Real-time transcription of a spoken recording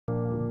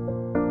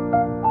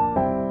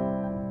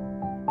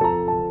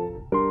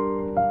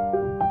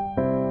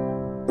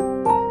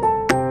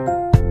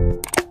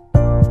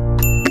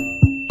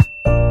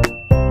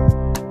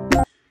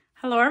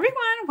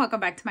welcome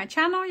back to my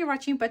channel. You're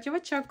watching Budget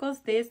with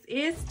Chocos. This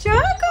is Choco.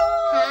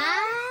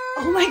 Hi.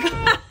 Oh my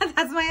god,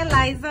 that's my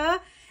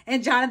Eliza.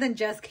 And Jonathan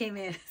just came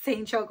in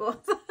saying Chocos.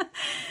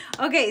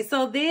 Okay,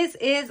 so this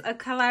is a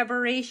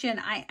collaboration.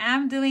 I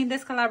am doing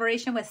this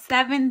collaboration with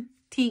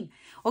 17.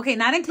 Okay,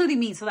 not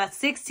including me. So that's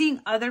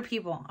 16 other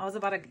people. I was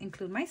about to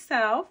include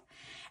myself.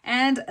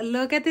 And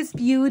look at this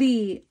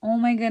beauty. Oh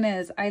my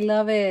goodness, I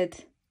love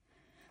it.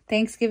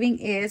 Thanksgiving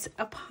is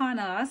upon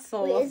us,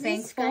 so Wait, is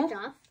thankful. this scratch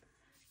off?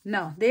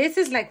 No, this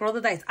is like roll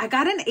the dice. I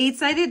got an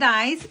 8-sided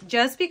dice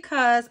just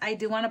because I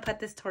do want to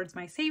put this towards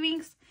my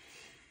savings.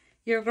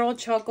 Your girl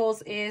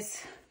Chocos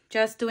is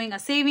just doing a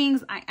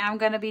savings. I am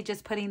going to be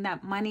just putting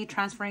that money,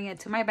 transferring it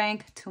to my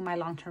bank, to my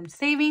long-term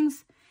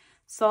savings.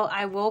 So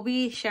I will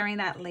be sharing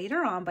that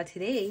later on. But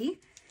today,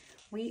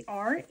 we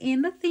are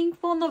in the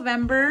Thankful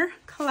November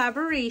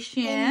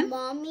collaboration. And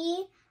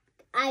Mommy,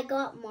 I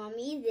got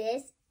Mommy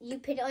this. You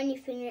put it on your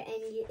finger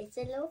and it's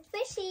a little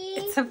fishy.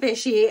 It's a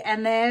fishy.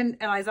 And then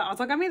Eliza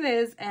also got me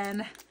this.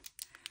 And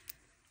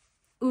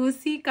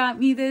Uzi got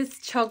me this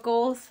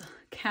Chocos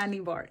candy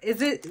bar.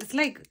 It's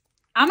like,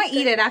 I'm going to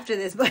eat it after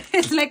this, but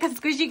it's like a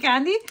squishy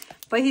candy.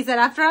 But he said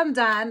after I'm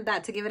done,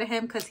 that to give it to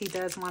him because he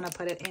does want to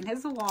put it in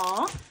his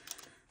wall.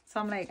 So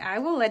I'm like, I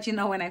will let you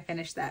know when I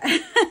finish that.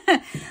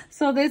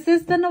 So this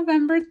is the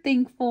November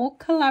Thankful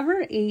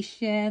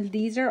collaboration.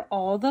 These are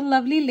all the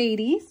lovely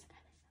ladies.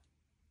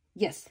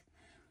 Yes.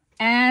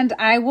 And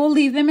I will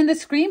leave them in the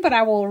screen, but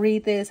I will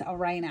read this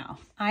right now.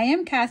 I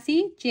am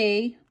Cassie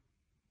J.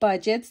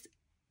 Budgets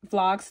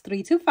Vlogs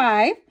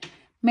 325.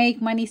 Make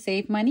Money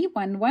Save Money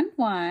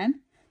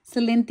 111.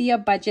 Cynthia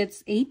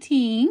Budgets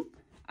 18.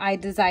 I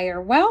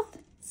Desire Wealth.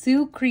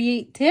 Sue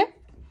Create Tip.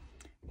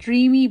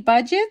 Dreamy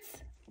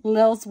Budgets.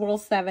 Lil's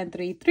World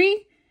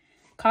 733.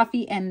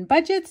 Coffee and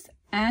Budgets.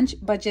 Ange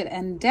Budget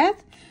and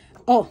Death.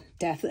 Oh,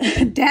 death.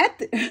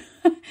 Death.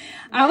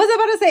 I was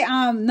about to say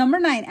number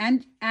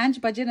 9, Ange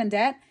Budget and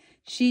Debt.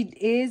 She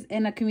is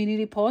in a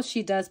community post.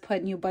 She does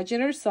put new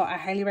budgeters. So I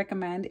highly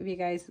recommend if you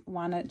guys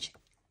want to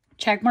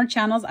check more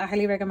channels. I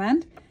highly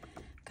recommend.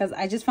 Because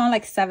I just found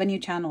like 7 new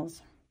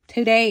channels.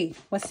 Today.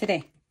 What's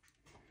today?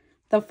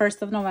 The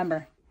 1st of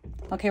November.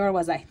 Okay, where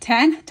was I?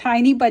 10,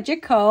 Tiny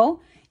Budget Co.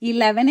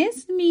 11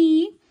 is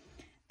me.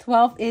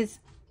 12 is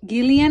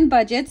Gillian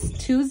Budgets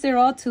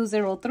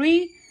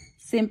 20203.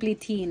 Simply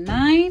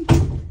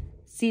T9,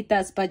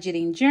 Sita's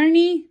Budgeting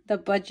Journey, the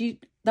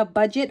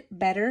budget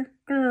better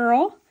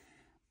girl,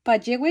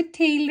 Budget with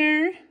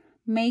Taylor,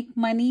 Make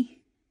Money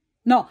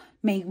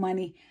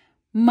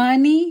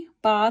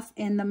Boss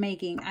in the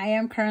Making. I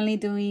am currently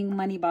doing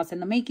Money Boss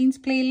in the Makings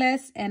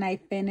playlist, and I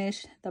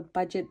finished the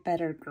Budget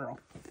Better Girl.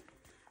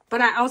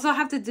 But I also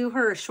have to do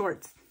her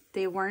shorts.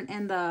 They weren't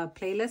in the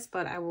playlist,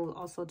 but I will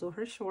also do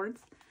her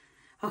shorts.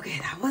 Okay,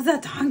 that was a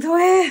tongue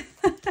twist.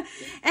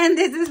 And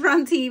this is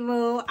from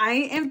Temu.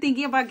 I am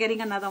thinking about getting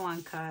another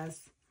one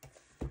because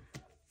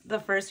the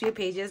first few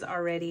pages I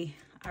already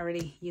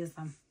used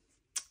them.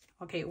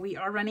 Okay, we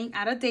are running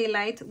out of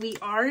daylight. We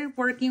are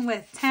working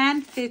with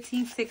 10,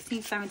 15,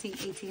 16, 17,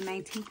 18,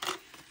 19,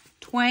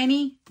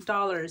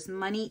 $20.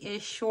 Money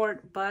is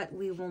short, but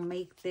we will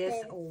make this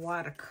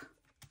work.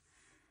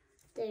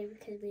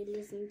 Because we're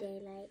losing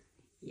daylight.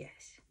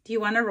 Yes. Do you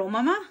want to roll,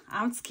 Mama?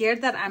 I'm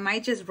scared that I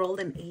might just roll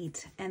an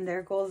 8. And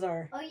there goes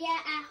our... Oh, yeah.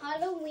 At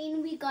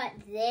Halloween, we got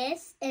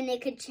this. And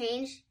it could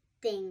change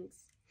things.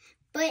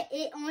 But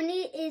it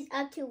only is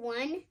up to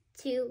 1,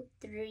 2,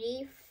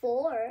 3,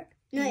 4.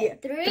 No, yeah,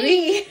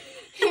 3.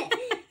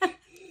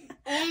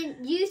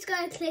 And you just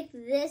got to click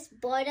this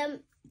bottom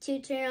to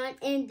turn on.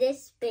 And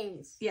this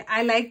spins. Yeah,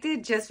 I liked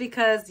it just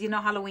because, you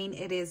know, Halloween,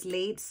 it is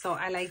late. So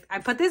I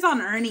put this on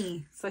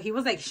Ernie. So he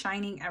was like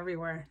shining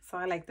everywhere. So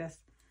I like this.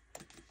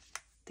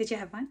 Did you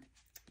have fun?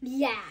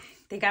 Yeah.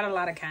 They got a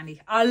lot of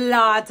candy. A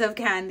lot of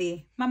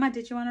candy. Mama,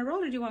 did you want to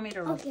roll or do you want me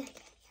to roll? Okay.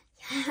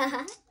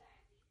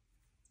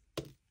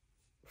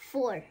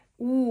 4.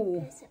 Ooh.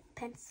 There's a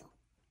pencil.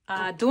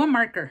 Do a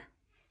marker.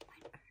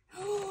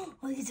 Oh,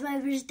 it's my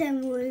first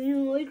time wearing a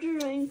marker.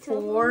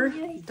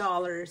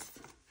 $4.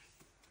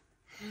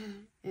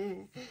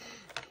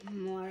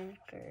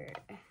 Marker.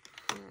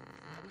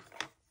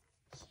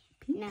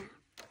 Now.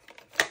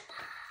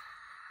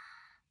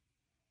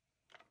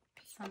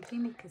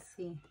 Something they could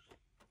see.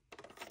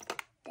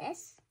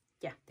 This?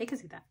 Yeah, they could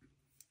see that.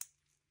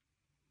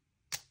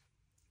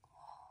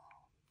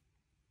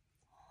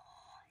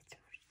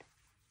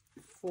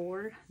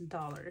 $4.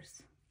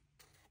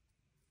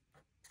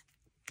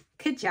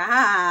 Good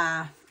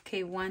job.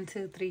 Okay, 1,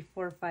 2, 3,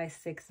 4, 5,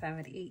 6,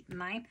 7, 8,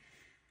 9.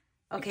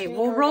 Okay,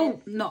 we'll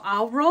roll. No,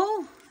 I'll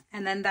roll.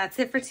 And then that's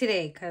it for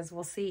today because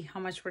we'll see how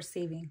much we're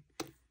saving.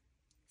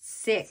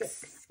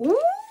 6.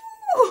 Ooh!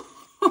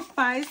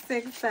 5,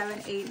 6,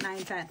 7, 8, 9,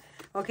 10.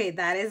 Okay,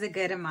 that is a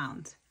good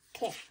amount.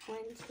 Okay, 1,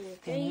 2,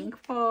 3,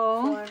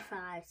 Thankful. 4,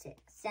 5, 6,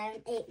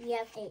 7, 8. We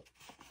have 8.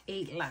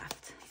 8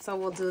 left. So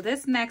we'll do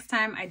this next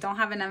time. I don't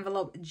have an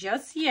envelope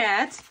just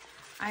yet.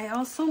 I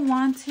also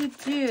want to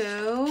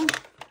do...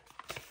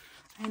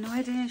 I know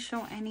I didn't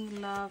show any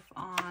love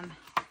on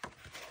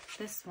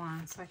this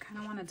one. So I kind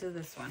of want to do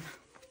this one.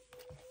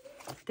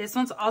 This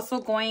one's also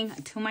going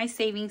to my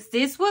savings.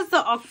 This was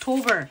the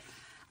October.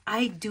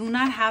 I do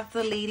not have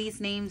the ladies'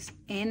 names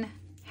in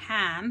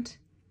hand.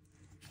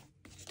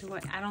 Do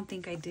I? I don't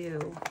think I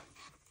do.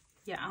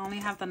 Yeah, I only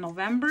have the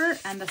November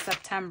and the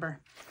September.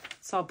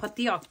 So I'll put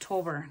the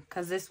October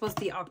because this was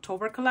the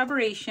October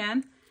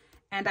collaboration.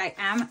 And I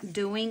am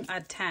doing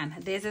a 10.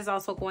 This is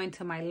also going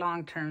to my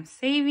long-term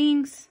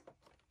savings.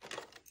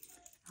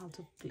 I'll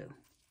do blue.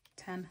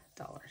 $10.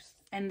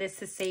 And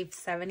this is saved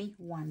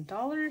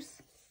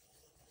 $71.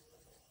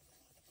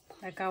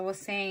 Like I was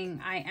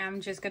saying, I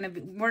am just going to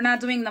be... We're not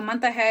doing the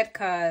month ahead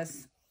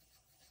because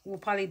we'll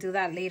probably do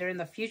that later in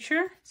the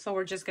future. So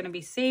we're just going to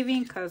be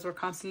saving because we're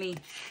constantly...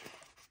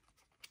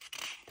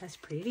 That's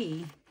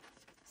pretty.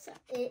 So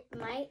it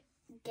might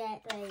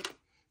get like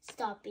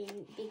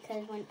stopping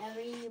because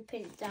whenever you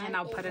put it down... And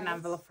I'll put an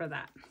envelope for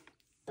that.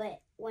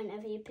 But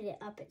whenever you put it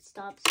up, it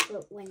stops.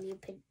 But when you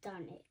put it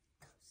down, it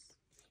goes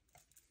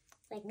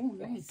like Ooh,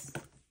 this. Nice.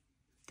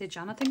 Did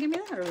Jonathan give me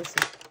that or was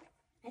it?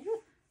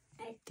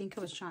 I think it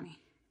was Johnny.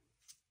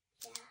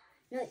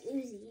 Yeah. No,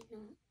 Uzi. No.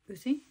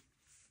 Uzi?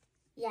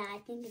 Yeah, I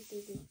think it's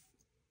Uzi.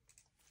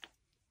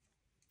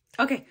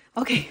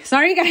 Okay.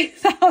 Sorry, guys.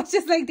 I was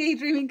just like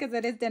daydreaming because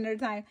it is dinner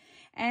time.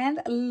 And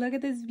look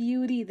at this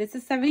beauty. This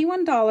is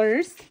 $71.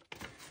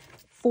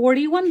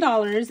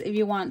 $41 if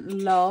you want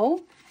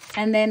low.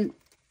 And then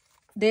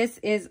this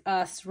is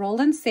a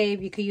roll and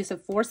save. You could use a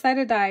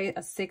 4-sided die,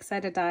 a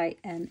 6-sided die,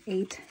 and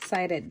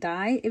 8-sided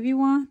die if you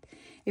want.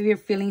 If you're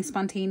feeling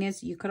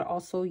spontaneous, you could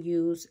also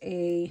use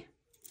a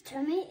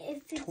Tell me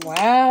if it's 12.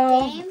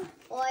 a game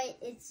or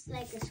it's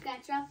like a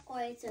scratch off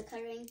or it's a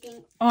coloring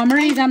thing. Oh, I'm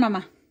already done,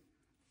 Mama.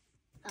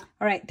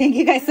 All right. Thank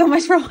you guys so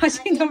much for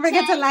watching. Don't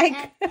forget to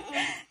like.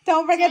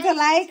 Don't forget to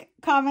like,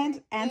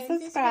 comment, and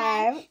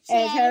subscribe.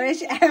 And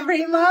cherish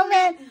every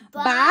moment.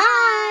 Bye.